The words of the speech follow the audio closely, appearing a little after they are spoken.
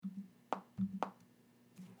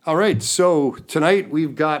All right, so tonight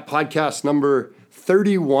we've got podcast number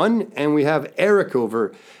 31, and we have Eric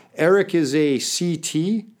over. Eric is a CT,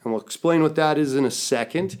 and we'll explain what that is in a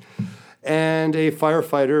second, and a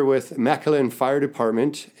firefighter with Mechelen Fire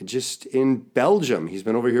Department just in Belgium. He's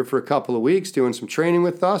been over here for a couple of weeks doing some training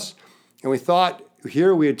with us, and we thought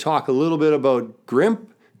here we'd talk a little bit about GRIMP,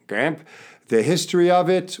 the history of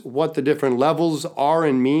it, what the different levels are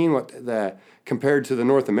and mean, compared to the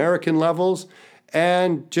North American levels,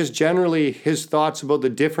 and just generally his thoughts about the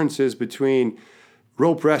differences between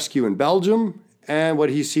rope rescue in Belgium and what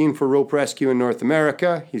he's seen for rope rescue in North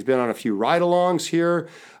America. He's been on a few ride-alongs here.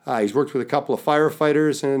 He's worked with a couple of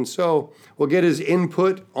firefighters, and so we'll get his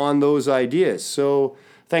input on those ideas. So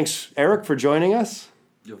thanks, Eric, for joining us.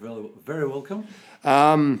 You're very, very welcome.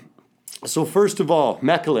 So first of all,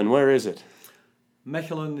 Mechelen, where is it?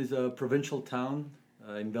 Mechelen is a provincial town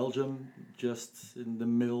in Belgium, just in the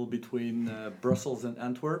middle between Brussels and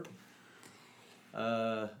Antwerp.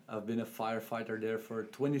 I've been a firefighter there for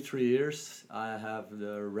 23 years. I have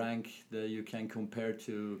the rank that you can compare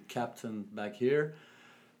to captain back here.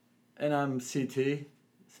 And I'm CT.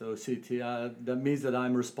 So CT, that means that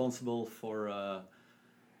I'm responsible for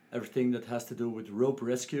everything that has to do with rope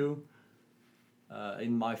rescue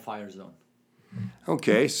in my fire zone.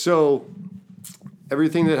 Okay, so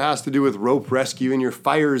everything that has to do with rope rescue in your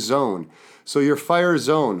fire zone. So your fire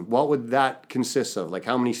zone, what would that consist of? Like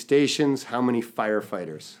how many stations, how many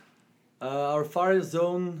firefighters? Our fire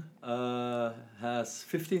zone has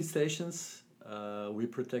 15 stations. We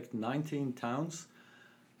protect 19 towns.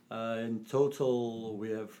 In total,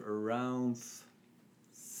 we have around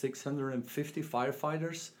 650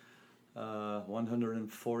 firefighters,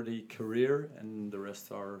 140 career, and the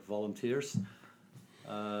rest are volunteers.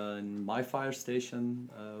 In my fire station,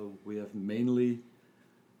 we have mainly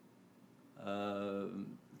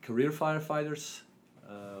career firefighters.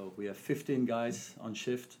 We have 15 guys on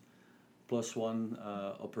shift, plus one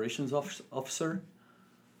operations officer.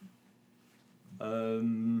 But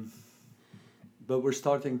we're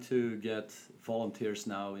starting to get volunteers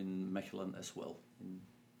now in Mechelen as well, in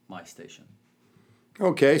my station.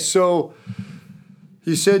 Okay, so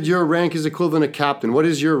you said your rank is equivalent to captain. What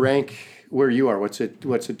is your rank where you are? What's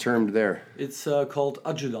it termed there? It's called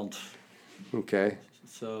adjutant. Okay.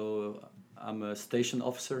 So I'm a station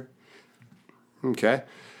officer. Okay.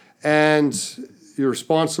 And you're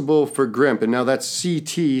responsible for GRIMP, and now that's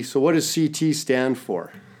CT. So what does CT stand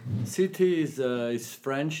for? CT is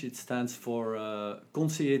French. It stands for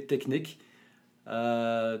Conseiller Technique.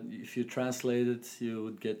 If you translate it, you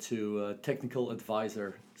would get to technical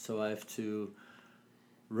advisor. So I have to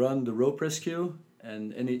run the rope rescue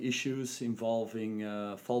and any issues involving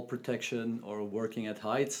fall protection or working at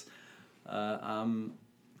heights. I'm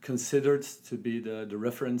considered to be the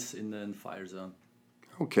reference in the fire zone.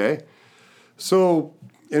 Okay. So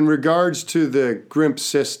in regards to the GRIMP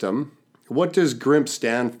system, what does GRIMP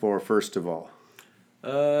stand for, first of all?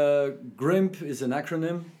 GRIMP is an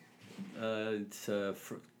acronym. It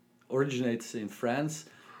originates in France.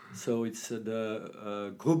 So it's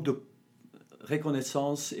the Groupe de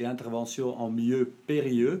Reconnaissance et Intervention en Milieu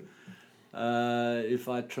Périlleux. If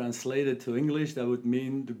I translate it to English, that would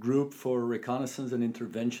mean the group for reconnaissance and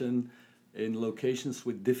intervention in locations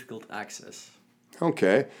with difficult access.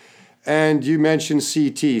 Okay. And you mentioned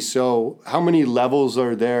CT, so how many levels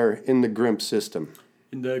are there in the GRIMP system?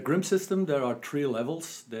 In the GRIMP system, there are 3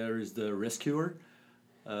 levels. There is the rescuer.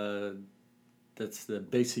 That's the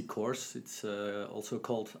basic course. It's also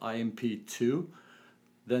called IMP2.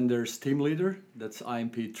 Then there's team leader. That's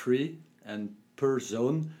IMP3. And per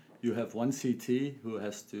zone, you have one CT who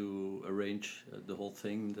has to arrange the whole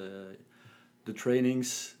thing, the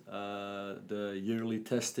trainings, the yearly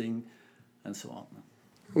testing, and so on.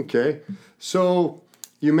 Okay, so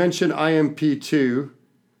you mentioned IMP2.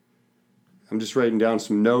 I'm just writing down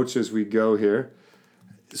some notes as we go here.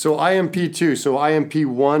 So IMP2, so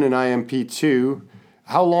IMP1 and IMP2,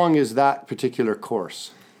 how long is that particular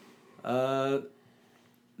course?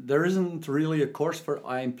 There isn't really a course for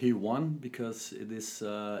IMP1 because it is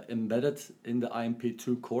embedded in the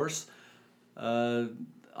IMP2 course.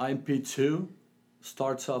 IMP2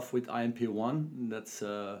 starts off with IMP1, that's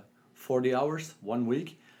 40 hours, 1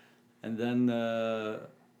 week. And then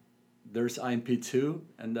there's IMP2,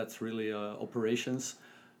 and that's really operations,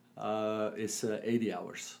 is 80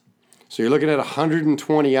 hours. So you're looking at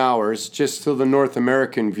 120 hours, just so the North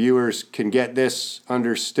American viewers can get this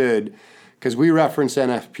understood, because we reference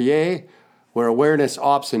NFPA, where awareness,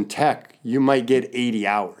 ops, and tech, you might get 80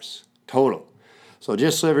 hours total. So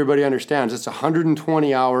just so everybody understands, it's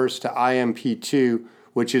 120 hours to IMP2,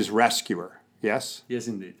 which is rescuer, yes? Yes,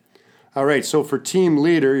 indeed. All right, so for team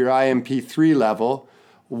leader, your IMP3 level,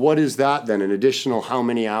 what is that then? An additional how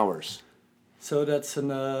many hours? So that's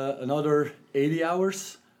another 80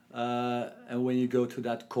 hours. And when you go to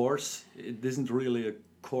that course, it isn't really a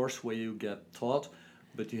course where you get taught,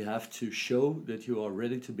 but you have to show that you are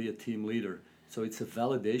ready to be a team leader. So it's a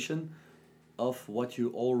validation of what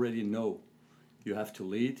you already know. You have to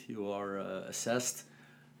lead, you are assessed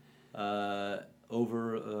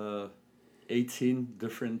over 18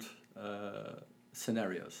 different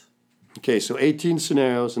scenarios. Okay, so 18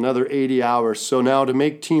 scenarios, another 80 hours. So now to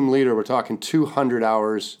make team leader, we're talking 200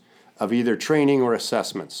 hours of either training or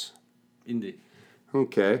assessments. Indeed.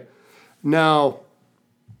 Okay. Now,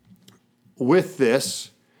 with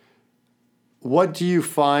this, what do you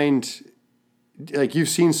find, like you've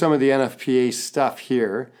seen some of the NFPA stuff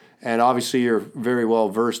here, and obviously you're very well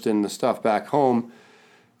versed in the stuff back home.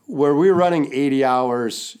 Where we're running 80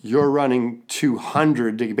 hours, you're running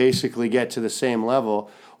 200 to basically get to the same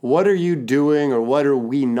level. What are you doing or what are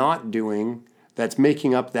we not doing that's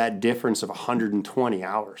making up that difference of 120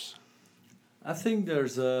 hours? I think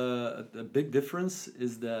there's a big difference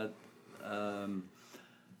is that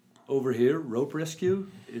over here, rope rescue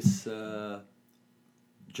is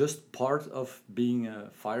just part of being a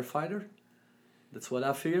firefighter. That's what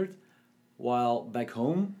I figured. While back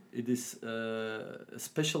home, it is a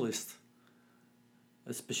specialty,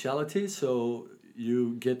 so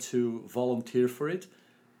you get to volunteer for it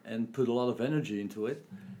and put a lot of energy into it.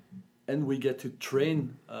 And we get to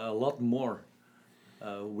train a lot more.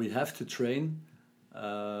 We have to train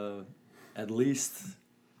at least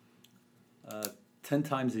 10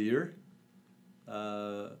 times a year.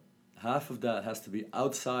 Half of that has to be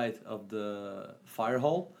outside of the fire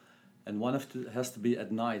hall, and one of it has to be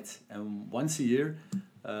at night. And once a year,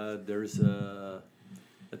 there's a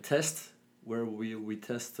test where we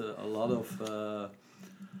test a lot of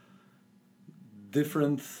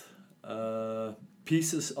different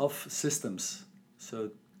pieces of systems. So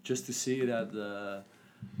just to see that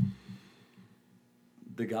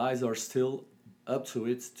the guys are still up to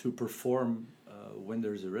it to perform when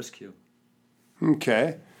there's a rescue.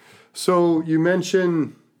 Okay. So you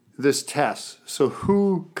mentioned this test. So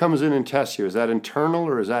who comes in and tests you? Is that internal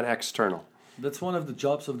or is that external? That's one of the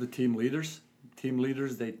jobs of the team leaders. Team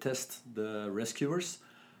leaders, they test the rescuers.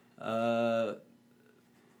 And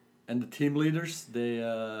the team leaders,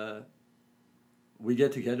 we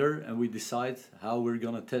get together and we decide how we're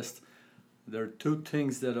going to test. There are two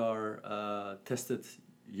things that are tested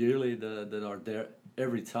yearly that are there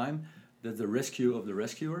every time. That's the rescue of the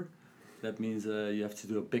rescuer. That means you have to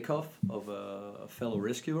do a pick-off of a fellow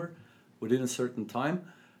rescuer within a certain time.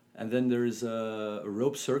 And then there is a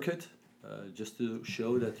rope circuit, just to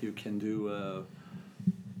show that you can do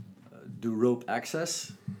rope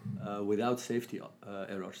access without safety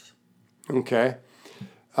errors. Okay.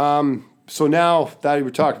 So now that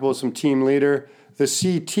we talked about some team leader, the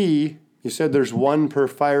CT, you said there's one per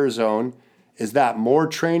fire zone. Is that more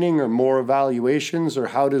training or more evaluations, or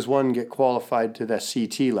how does one get qualified to the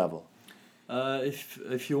CT level?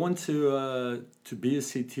 If you want to be a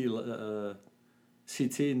CT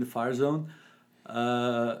in the fire zone,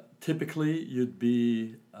 typically you'd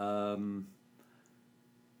be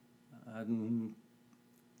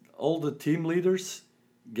all the team leaders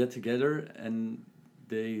get together and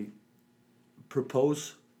they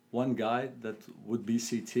propose one guy that would be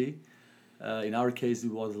CT. In our case,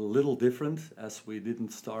 it was a little different as we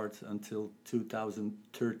didn't start until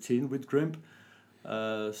 2013 with GRIMP.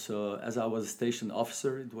 So as I was a station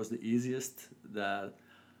officer, it was the easiest that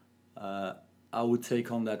I would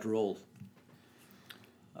take on that role.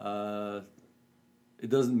 It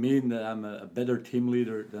doesn't mean that I'm a better team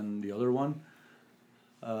leader than the other one,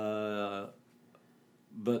 but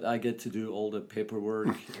I get to do all the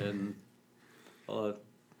paperwork and,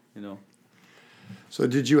 So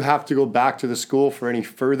did you have to go back to the school for any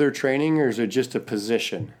further training, or is it just a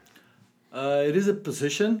position? It is a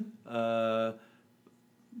position.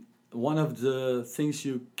 One of the things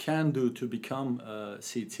you can do to become a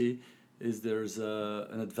CT is there's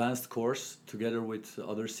an advanced course together with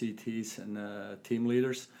other CTs and team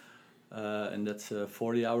leaders, and that's a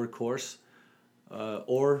 40-hour course.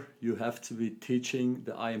 Or you have to be teaching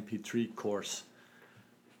the IMP3 course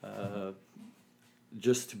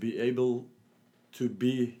just to be able to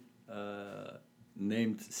be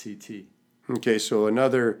named CT. Okay, so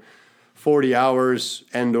another 40 hours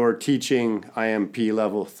and or teaching IMP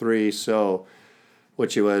level 3, so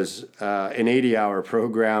which was an 80-hour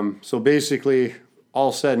program. So basically,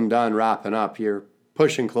 all said and done, wrapping up, you're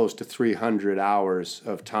pushing close to 300 hours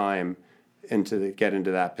of time get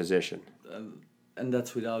into that position. And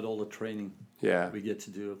that's without all the training. Yeah. we get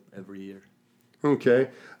to do every year. Okay.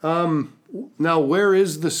 Now, where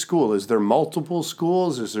is the school? Is there multiple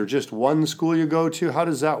schools? Is there just one school you go to? How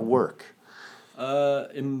does that work?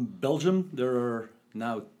 In Belgium, there are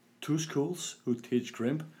now 2 schools who teach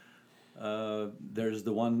GRIMP. There's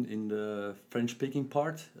the one in the French-speaking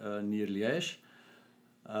part near Liège,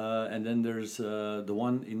 and then there's the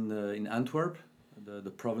one in Antwerp,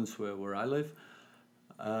 the province where I live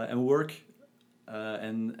and work.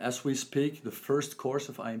 And as we speak, the first course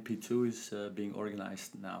of IMP2 is being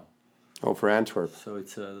organized now. Oh, for Antwerp. So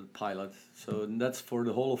it's a pilot. So that's for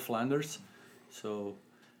the whole of Flanders. So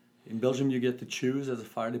in Belgium, you get to choose as a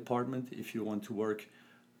fire department if you want to work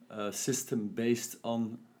a system based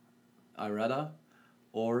on IRADA,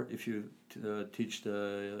 or if you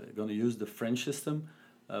going to use the French system,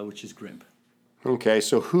 which is GRIMP. Okay,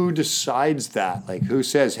 so who decides that? Like, who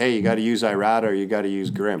says, hey, you got to use IRADA or you got to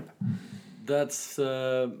use GRIMP? That's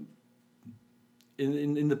in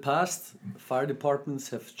the past, fire departments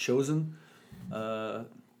have chosen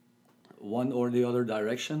one or the other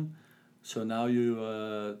direction. So now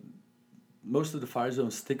most of the fire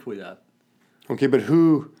zones stick with that. Okay, but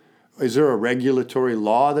is there a regulatory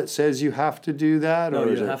law that says you have to do that? No,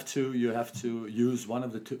 or you have to use one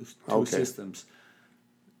of the two systems.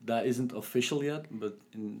 That isn't official yet, but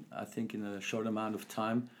I think in a short amount of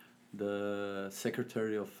time, the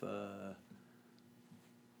Secretary of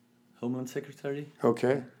Homeland Secretary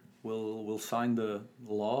will sign the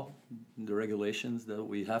law, the regulations that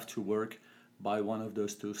we have to work by one of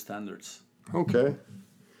those 2 standards. Okay.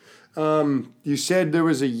 You said there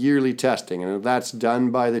was a yearly testing, and that's done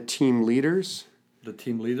by the team leaders? The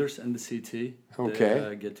team leaders and the CT. Okay.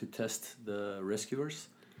 They get to test the rescuers.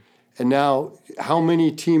 And now, how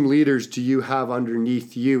many team leaders do you have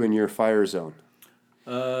underneath you in your fire zone?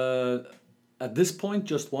 At this point,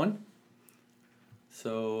 just one.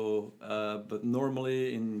 So, but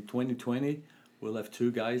normally in 2020, we'll have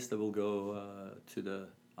 2 guys that will go to the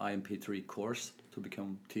IMP3 course to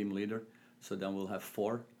become team leader. So then we'll have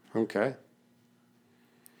 4. Okay.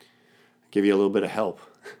 Give you a little bit of help.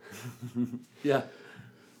 Yeah.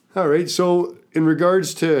 All right. So in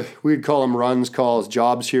regards to, we'd call them runs, calls,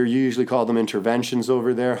 jobs here. You usually call them interventions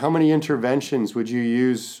over there. How many interventions would you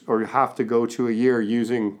use or have to go to a year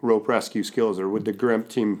using rope rescue skills, or would the GRIMP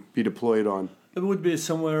team be deployed on? It would be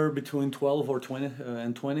somewhere between 12 or 20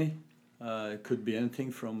 and 20. It could be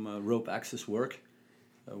anything from rope access work,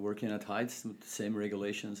 working at heights with the same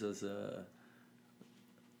regulations as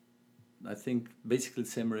I think basically the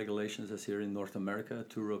same regulations as here in North America,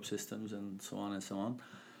 2 rope systems and so on and so on.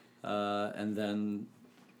 And then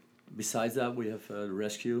besides that, we have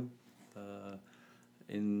rescue.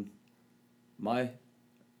 In my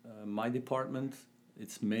department,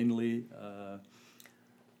 it's mainly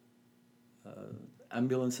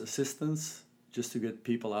ambulance assistance, just to get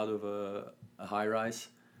people out of a high rise,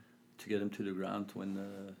 to get them to the ground when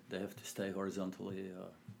they have to stay horizontally,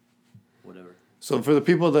 whatever. So for the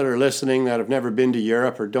people that are listening that have never been to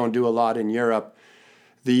Europe or don't do a lot in Europe,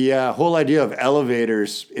 the whole idea of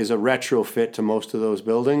elevators is a retrofit to most of those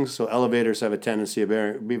buildings. So elevators have a tendency of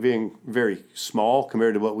being very small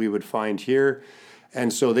compared to what we would find here.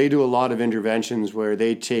 And so they do a lot of interventions where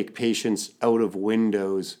they take patients out of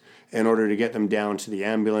windows in order to get them down to the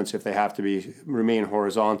ambulance if they have to remain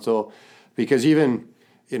horizontal. Because even,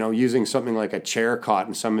 using something like a chair cot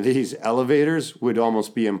in some of these elevators would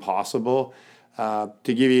almost be impossible. To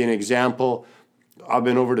give you an example, I've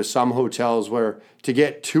been over to some hotels where to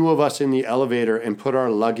get 2 of us in the elevator and put our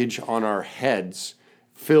luggage on our heads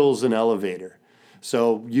fills an elevator.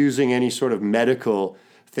 So using any sort of medical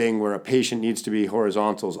thing where a patient needs to be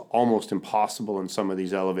horizontal is almost impossible in some of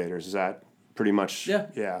these elevators. Is that pretty much? Yeah.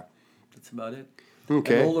 Yeah. That's about it.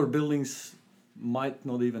 Okay. And older buildings might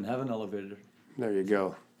not even have an elevator. There you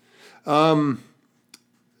go.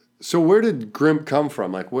 So where did GRIMP come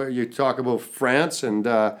from? Like, where you talk about France, and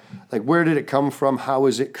where did it come from? How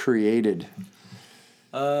was it created?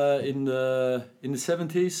 In the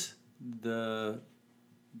 70s,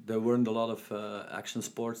 there weren't a lot of action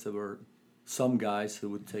sports. There were some guys who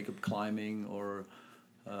would take up climbing or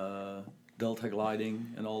delta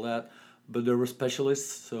gliding and all that, but there were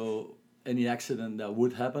specialists. So any accident that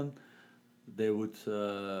would happen, they would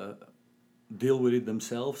deal with it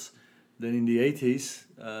themselves. Then in the 80s,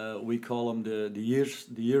 we call them the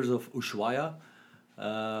years of Ushuaia.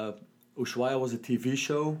 Ushuaia was a TV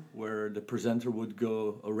show where the presenter would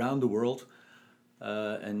go around the world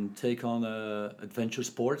and take on adventure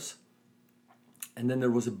sports. And then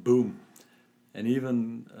there was a boom. And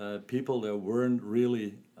even people that weren't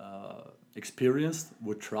really experienced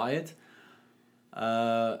would try it.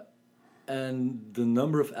 And the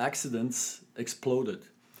number of accidents exploded.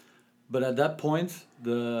 But at that point,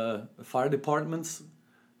 the fire departments,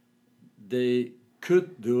 they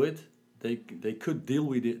could do it. They could deal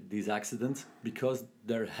with these accidents because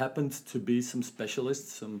there happened to be some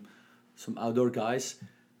specialists, some outdoor guys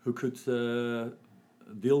who could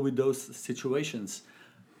deal with those situations.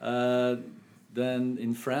 Then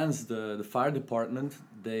in France, the fire department,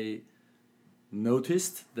 they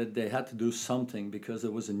noticed that they had to do something because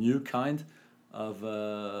there was a new kind of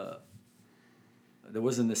there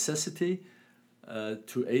was a necessity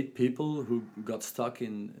to aid people who got stuck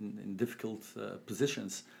in difficult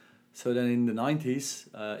positions. So then in the 90s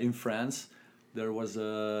in France, there was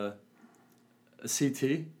a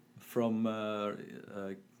CT from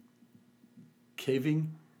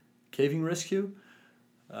caving rescue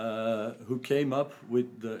who came up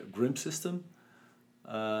with the GRIMP system.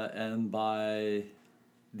 And by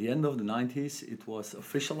the end of the 90s, it was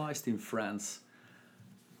officialized in France.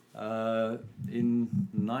 In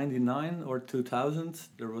 99 or 2000,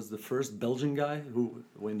 there was the first Belgian guy who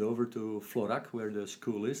went over to Florac, where the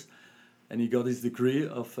school is, and he got his degree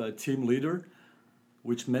of team leader,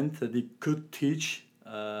 which meant that he could teach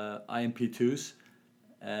IMP2s,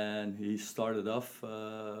 and he started off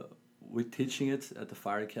with teaching it at the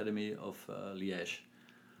Fire Academy of Liège,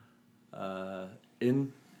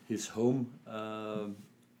 in his home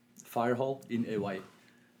fire hall in Éwaille.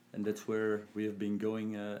 And that's where we have been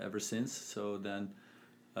going ever since. So then,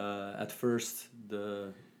 at first,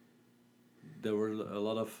 there were a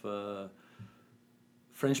lot of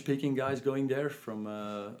French-speaking guys going there from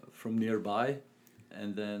nearby,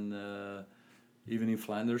 and then even in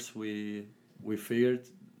Flanders, we figured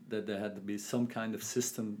that there had to be some kind of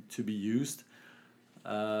system to be used,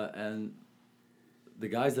 and the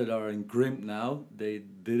guys that are in GRIMP now, they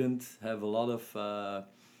didn't have a lot of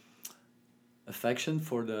affection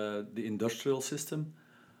for the industrial system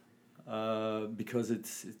because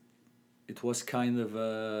it was kind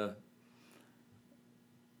of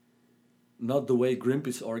not the way GRIMP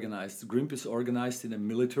is organized. GRIMP is organized in a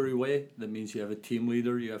military way. That means you have a team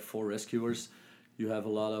leader, you have 4 rescuers, you have a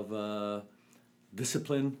lot of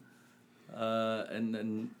discipline,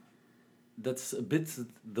 and that's a bit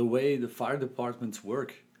the way the fire departments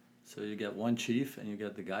work. So you get one chief and you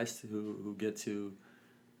get the guys who get to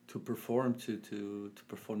perform to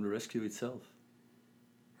perform the rescue itself.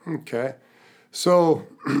 Okay, so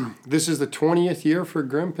this is the 20th year for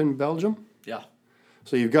GRIMP in Belgium. Yeah.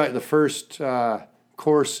 So you've got the first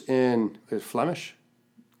course in Flemish.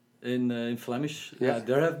 In Flemish, yeah.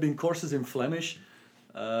 There have been courses in Flemish,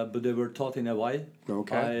 but they were taught in Hawaii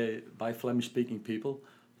by Flemish-speaking people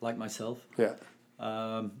like myself. Yeah.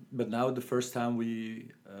 But now the first time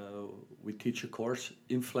we teach a course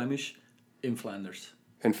in Flemish in Flanders.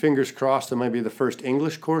 And fingers crossed, it might be the first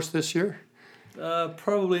English course this year.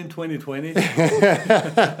 Probably in 2020.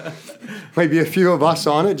 Might be a few of us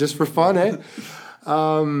on it just for fun, eh?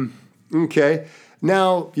 Okay.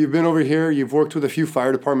 Now, you've been over here, you've worked with a few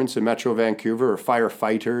fire departments in Metro Vancouver, or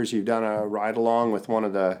firefighters. You've done a ride-along with one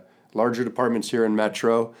of the larger departments here in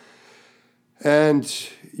Metro. And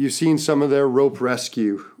you've seen some of their rope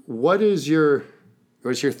rescue. What's your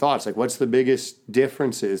thoughts? Like, what's the biggest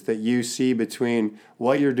differences that you see between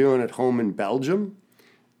what you're doing at home in Belgium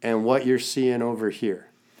and what you're seeing over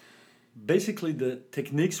here? Basically, the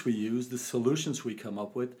techniques we use, the solutions we come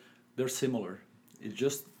up with, they're similar. It's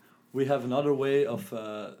just we have another way of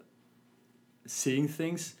seeing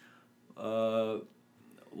things.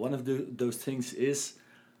 One of those things is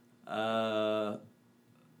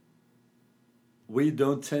we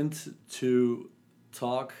don't tend to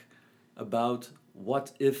talk about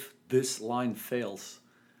what if this line fails.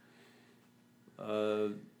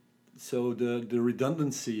 So the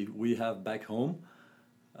redundancy we have back home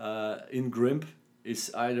in GRIMP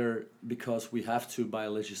is either because we have to by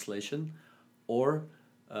legislation, or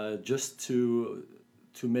just to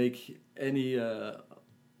make any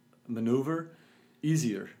maneuver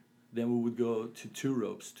easier. Then we would go to 2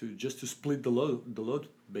 ropes to split the load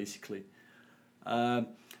basically.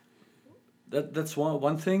 That's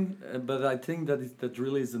one thing, but I think that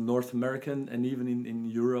really is the North American, and even in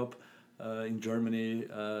Europe, in Germany,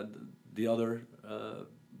 the other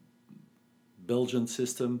Belgian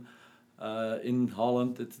system, in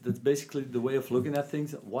Holland, that's basically the way of looking at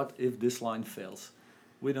things. What if this line fails?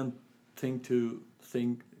 We don't think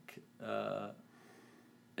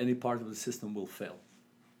any part of the system will fail.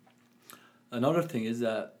 Another thing is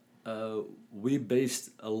that we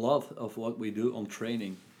based a lot of what we do on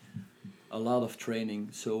training. A lot of training,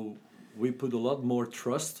 so we put a lot more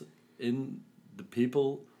trust in the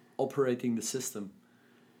people operating the system.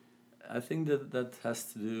 I think that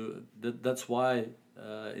has to do that's why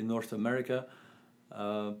in North America,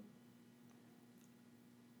 the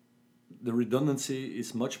redundancy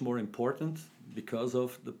is much more important because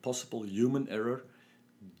of the possible human error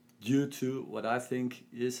due to what I think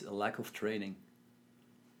is a lack of training.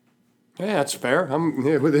 Yeah, that's fair.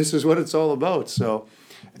 This is what it's all about. So,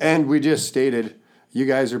 and we just stated, you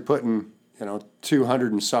guys are putting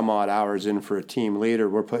 200 and some odd hours in for a team leader.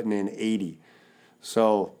 We're putting in 80.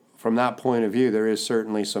 So from that point of view, there is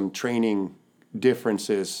certainly some training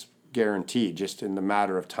differences guaranteed, just in the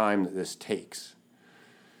matter of time that this takes.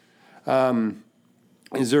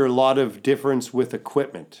 Is there a lot of difference with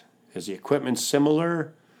equipment? Is the equipment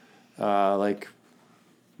similar?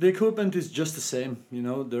 The equipment is just the same.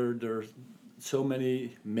 There are so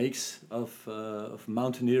many makes of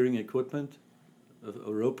mountaineering equipment, of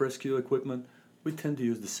rope rescue equipment. We tend to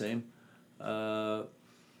use the same.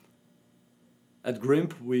 At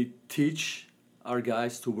GRIMP, we teach our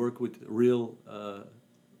guys to work with real,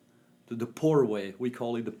 the poor way. We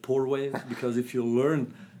call it the poor way because if you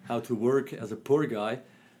learn how to work as a poor guy,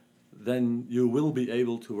 then you will be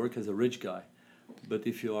able to work as a rich guy. But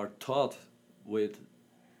if you are taught with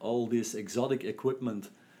all this exotic equipment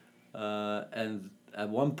and at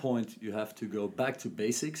one point you have to go back to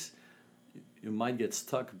basics, you might get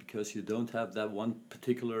stuck because you don't have that one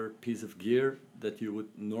particular piece of gear that you would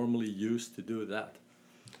normally use to do that.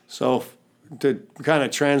 So to kind of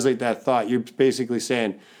translate that thought, you're basically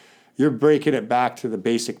saying you're breaking it back to the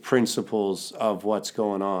basic principles of what's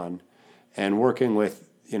going on and working with,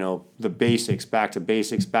 the basics, back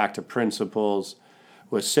to principles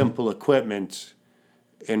with simple equipment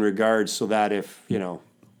in regards so that if,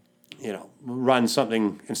 run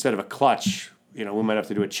something instead of a clutch, we might have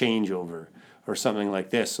to do a changeover or something like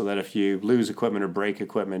this so that if you lose equipment or break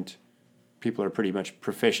equipment, people are pretty much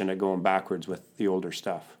proficient at going backwards with the older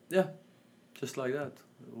stuff. Yeah, just like that.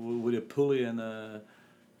 With a pulley and a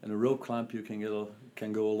rope clamp, you can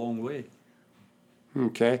go a long way.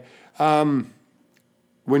 Okay.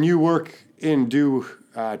 When you work and do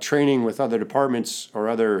training with other departments or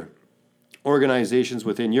other organizations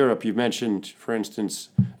within Europe, you've mentioned, for instance,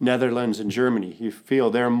 Netherlands and Germany. You feel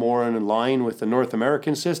they're more in line with the North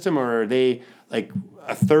American system, or are they like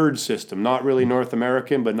a third system, not really North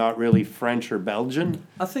American, but not really French or Belgian?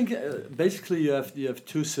 I think basically you have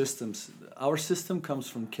two systems. Our system comes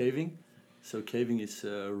from caving, so caving is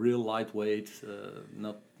real lightweight,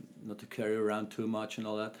 not to carry around too much and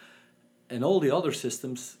all that. And all the other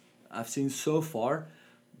systems I've seen so far,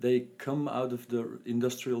 they come out of the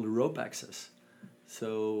industrial rope access.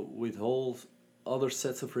 So with whole other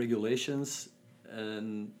sets of regulations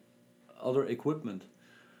and other equipment.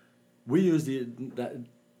 We use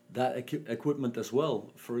that equipment as well.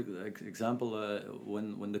 For example,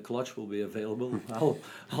 when the clutch will be available,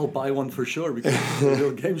 I'll buy one for sure because it's a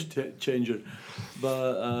real game changer.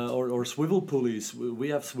 But or swivel pulleys. We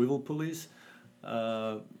have swivel pulleys.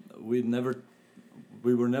 We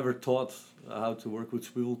were never taught how to work with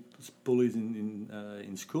swivel pulleys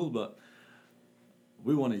in school, but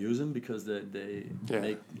we want to use them because they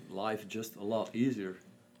make life just a lot easier.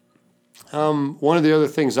 One of the other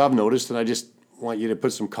things I've noticed, and I just want you to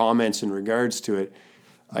put some comments in regards to it,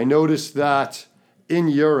 I noticed that in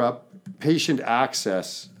Europe, patient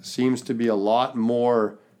access seems to be a lot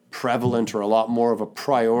more prevalent or a lot more of a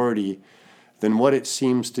priority than what it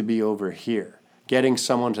seems to be over here. Getting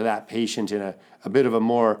someone to that patient in a bit of a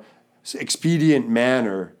more expedient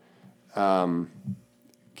manner.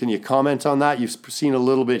 Can you comment on that? You've seen a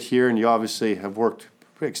little bit here, and you obviously have worked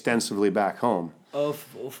extensively back home. Of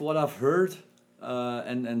what I've heard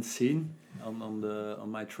and seen on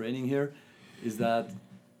my training here is that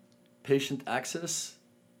patient access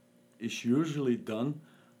is usually done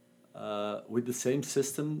with the same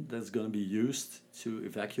system that's going to be used to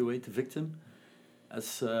evacuate the victim.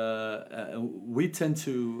 As we tend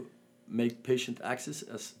to make patient access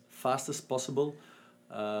as fast as possible.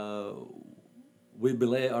 We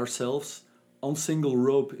belay ourselves on single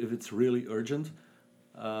rope if it's really urgent,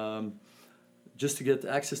 just to get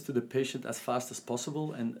access to the patient as fast as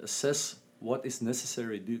possible and assess what is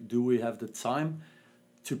necessary. Do we have the time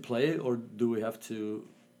to play, or do we have to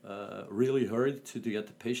really hurry to get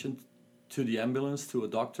the patient to the ambulance, to a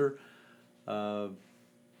doctor,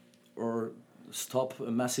 or stop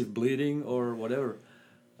a massive bleeding or whatever.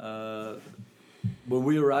 When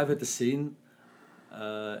we arrive at the scene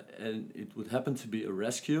and it would happen to be a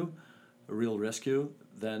real rescue,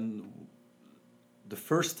 then the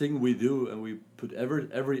first thing we do, and we put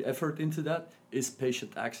every effort into that, is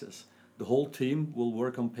patient access. The whole team will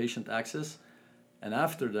work on patient access, and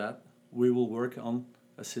after that we will work on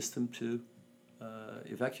a system to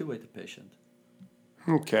evacuate the patient.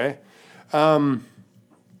 Okay.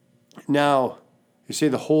 Now, you say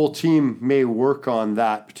the whole team may work on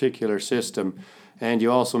that particular system, and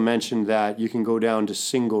you also mentioned that you can go down to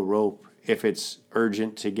single rope if it's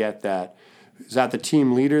urgent to get that. Is that the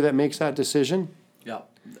team leader that makes that decision? Yeah,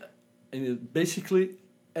 and basically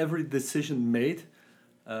every decision made,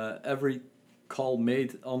 every call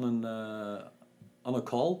made on a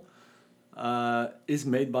call is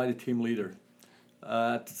made by the team leader.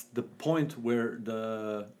 At the point where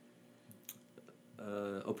the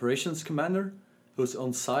operations commander, who's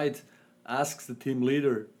on site, asks the team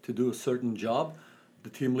leader to do a certain job, the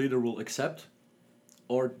team leader will accept,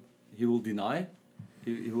 or he will deny.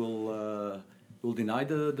 He will deny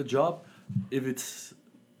the job if it's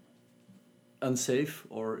unsafe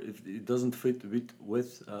or if it doesn't fit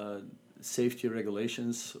with safety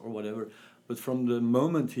regulations or whatever. But from the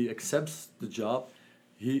moment he accepts the job,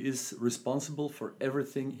 he is responsible for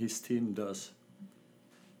everything his team does.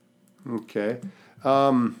 Okay.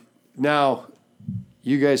 Now,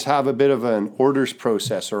 you guys have a bit of an orders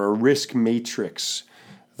process or a risk matrix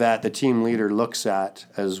that the team leader looks at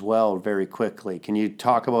as well very quickly. Can you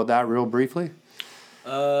talk about that real briefly?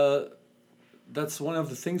 That's one of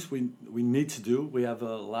the things we need to do. We have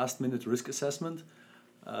a last-minute risk assessment,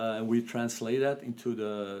 and we translate that into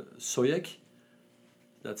the SOIEC.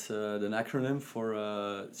 That's an acronym for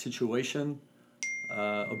situation,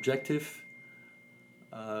 objective,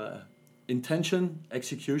 intention,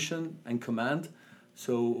 execution, and command.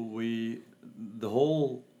 So the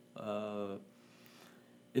whole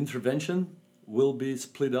intervention will be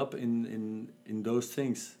split up in those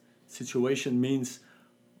things. Situation means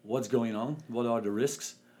what's going on, what are the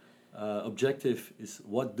risks. Objective is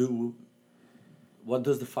what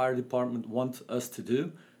does the fire department want us to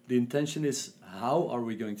do. The intention is how are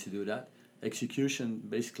we going to do that. Execution,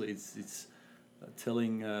 basically, it's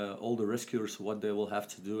telling all the rescuers what they will have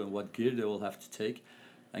to do and what gear they will have to take.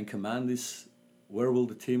 And command is where will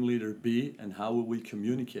the team leader be and how will we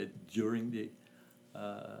communicate during the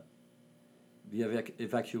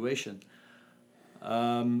evacuation.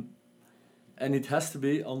 And it has to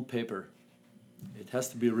be on paper. It has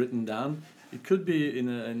to be written down. It could be in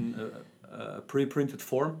a pre-printed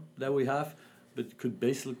form that we have, but it could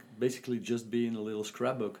basically just be in a little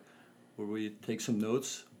scrapbook where we take some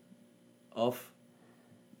notes of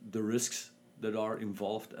the risks that are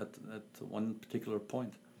involved at one particular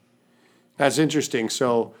point. That's interesting.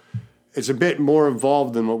 So it's a bit more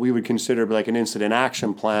involved than what we would consider like an incident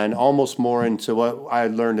action plan, almost more into what I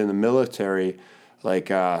learned in the military, like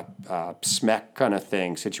SMEC kind of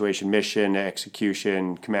thing, situation, mission,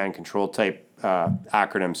 execution, command control type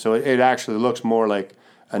acronym. So it actually looks more like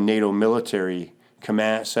a NATO military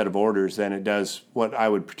command set of orders than it does what I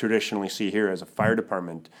would traditionally see here as a fire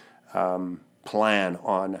department plan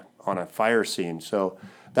on a fire scene. So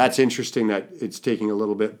that's interesting that it's taking a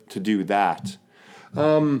little bit to do that.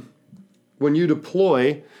 When you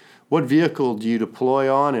deploy, what vehicle do you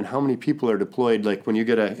deploy on and how many people are deployed, like when you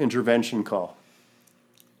get an intervention call?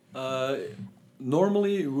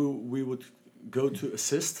 Normally we would go to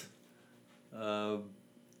assist, and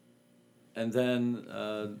then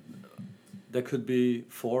there could be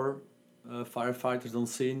 4 firefighters on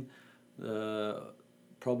scene,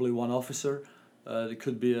 probably 1 officer. There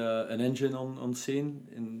could be an engine on scene.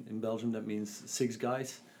 In Belgium that means 6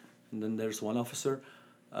 guys, and then there's 1 officer.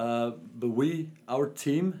 But our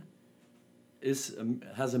team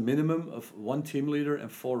has a minimum of 1 team leader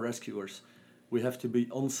and 4 rescuers. We have to be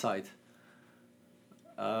on site.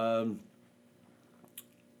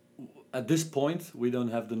 At this point, we don't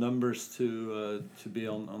have the numbers to be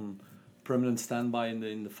on permanent standby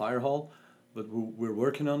in the fire hall, but we're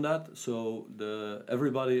working on that. So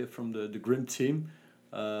everybody from the GRIM team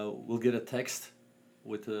will get a text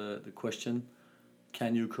with the question,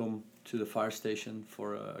 can you come to the fire station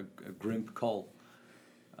for a GRIM call?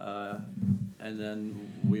 And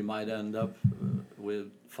then we might end up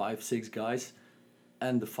with 5-6 guys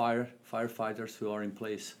and the firefighters who are in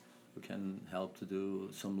place who can help to do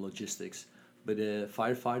some logistics. But the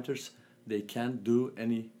firefighters, they can't do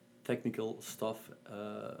any technical stuff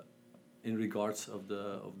in regards of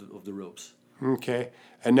the ropes. Okay.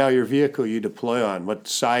 And now your vehicle you deploy on, what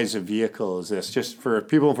size of vehicle is this? Just for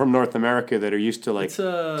people from North America that are used to like... It's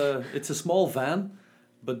a small van,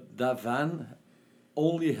 but that van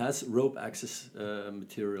only has rope access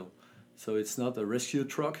material. So it's not a rescue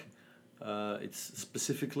truck. It's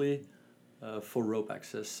specifically for rope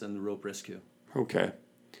access and rope rescue. Okay.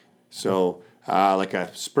 So like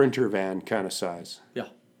a Sprinter van kind of size. Yeah.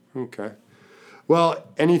 Okay. Well,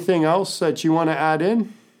 anything else that you want to add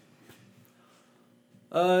in?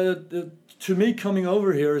 To me, coming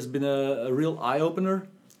over here has been a real eye-opener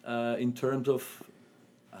in terms of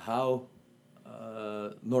how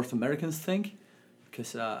North Americans think,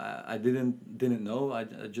 because I didn't know. I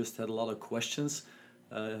just had a lot of questions,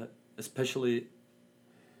 especially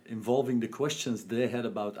involving the questions they had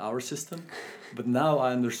about our system. But now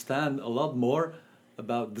I understand a lot more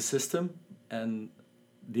about the system and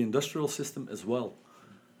the industrial system as well.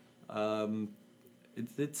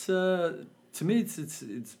 It's to me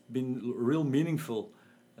it's been real meaningful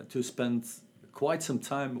to spend quite some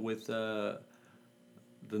time with the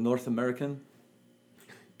North American,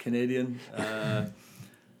 Canadian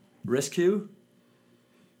rescue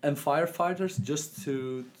and firefighters, just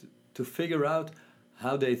to figure out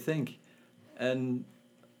how they think. And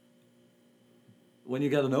when you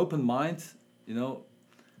get an open mind, you know,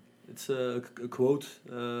 it's a quote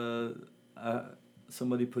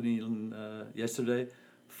somebody put in yesterday: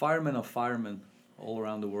 "Firemen are firemen all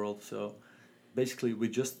around the world." So basically, we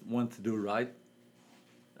just want to do right,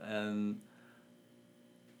 and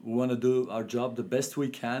we want to do our job the best we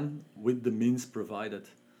can with the means provided.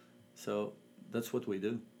 So that's what we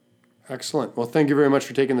do. Excellent. Well, thank you very much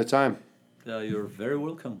for taking the time. You're very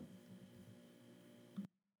welcome.